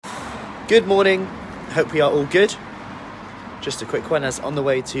Good morning, hope we are all good. Just a quick one as on the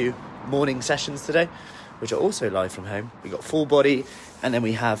way to morning sessions today, which are also live from home. We got full body and then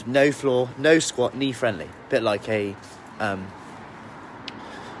we have no floor, no squat, knee friendly. Bit like a,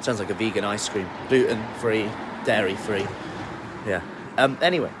 sounds like a vegan ice cream, gluten free, dairy free. Yeah.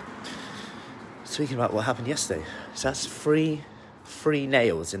 Anyway, speaking about what happened yesterday, so that's three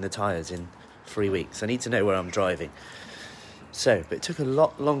nails in the tyres in 3 weeks. I need to know where I'm driving. So, but it took a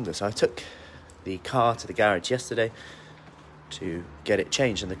lot longer. So I took the car to the garage yesterday to get it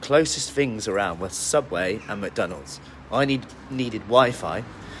changed. And the closest things around were Subway and McDonald's. I needed Wi-Fi.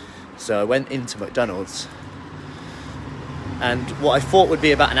 So I went into McDonald's. And what I thought would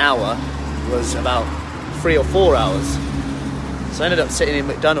be about an hour was about 3 or 4 hours. So I ended up sitting in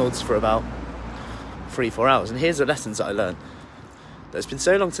McDonald's for about 3-4 hours. And here's the lessons that I learned. It's been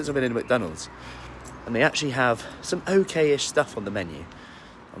so long since I've been in McDonald's. And they actually have some okay-ish stuff on the menu.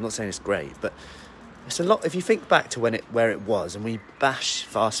 I'm not saying it's great, but it's a lot. If you think back to where it was, and we bash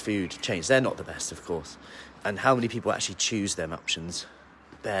fast food chains, they're not the best, of course. And how many people actually choose them options?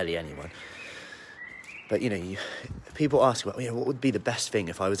 Barely anyone. But, people ask about, what would be the best thing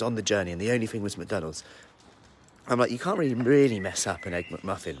if I was on the journey and the only thing was McDonald's? I'm like, you can't really mess up an Egg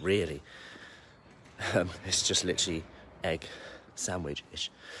McMuffin, really. It's just literally egg sandwich-ish.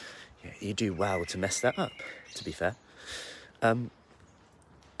 Yeah, you do well to mess that up, to be fair.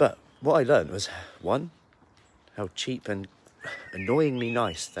 But what I learned was, one, how cheap and annoyingly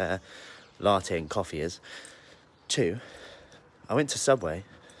nice their latte and coffee is. Two, I went to Subway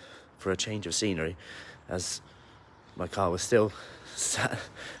for a change of scenery as my car was still sat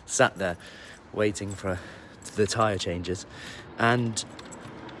there waiting for the tyre changes. And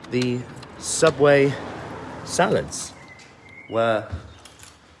the Subway salads were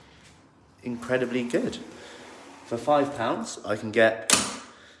incredibly good. For £5, I can get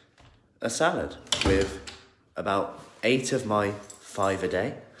a salad with about 8 of my 5 a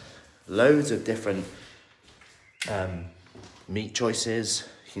day. Loads of different meat choices,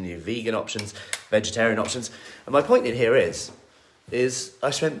 vegan options, vegetarian options. And my point in here is I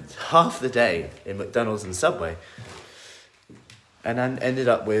spent half the day in McDonald's and Subway and then ended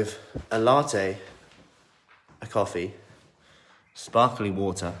up with a latte, a coffee, sparkling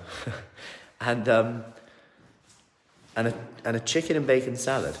water, and a chicken and bacon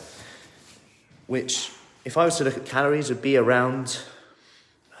salad, which, if I was to look at calories, would be around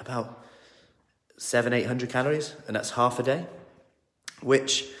about 700-800 calories, and that's half a day.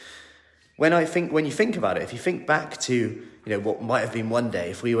 Which, when you think about it, if you think back to what might have been one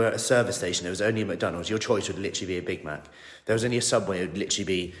day, if we were at a service station, there was only a McDonald's, your choice would literally be a Big Mac. If there was only a Subway, it would literally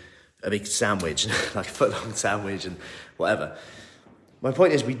be a big sandwich, like a foot-long sandwich and whatever. My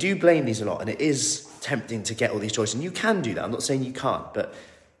point is, we do blame these a lot, and it is tempting to get all these choices. And you can do that. I'm not saying you can't, but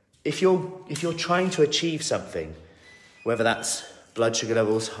if you're trying to achieve something, whether that's blood sugar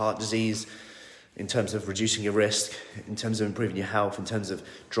levels, heart disease, in terms of reducing your risk, in terms of improving your health, in terms of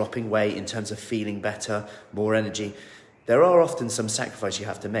dropping weight, in terms of feeling better, more energy, there are often some sacrifices you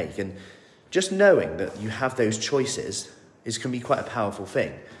have to make. And just knowing that you have those choices can be quite a powerful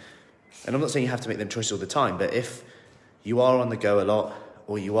thing. And I'm not saying you have to make them choices all the time, but if you are on the go a lot,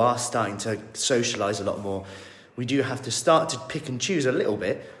 or you are starting to socialise a lot more, we do have to start to pick and choose a little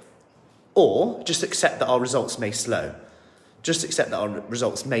bit, or just accept that our results may slow. Just accept that our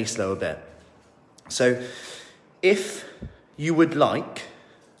results may slow a bit. So if you would like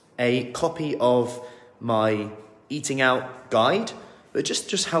a copy of my eating out guide, that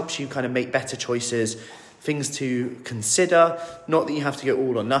just helps you kind of make better choices, things to consider, not that you have to go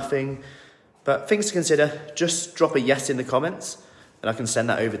all or nothing, but things to consider, just drop a yes in the comments and I can send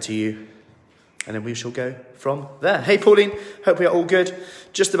that over to you and then we shall go from there. Hey Pauline, hope we are all good.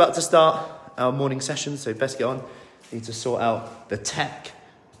 Just about to start our morning session, so best get on. Need to sort out the tech.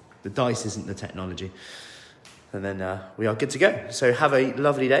 The dice isn't the technology. And then we are good to go. So have a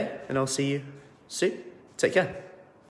lovely day and I'll see you soon. Take care.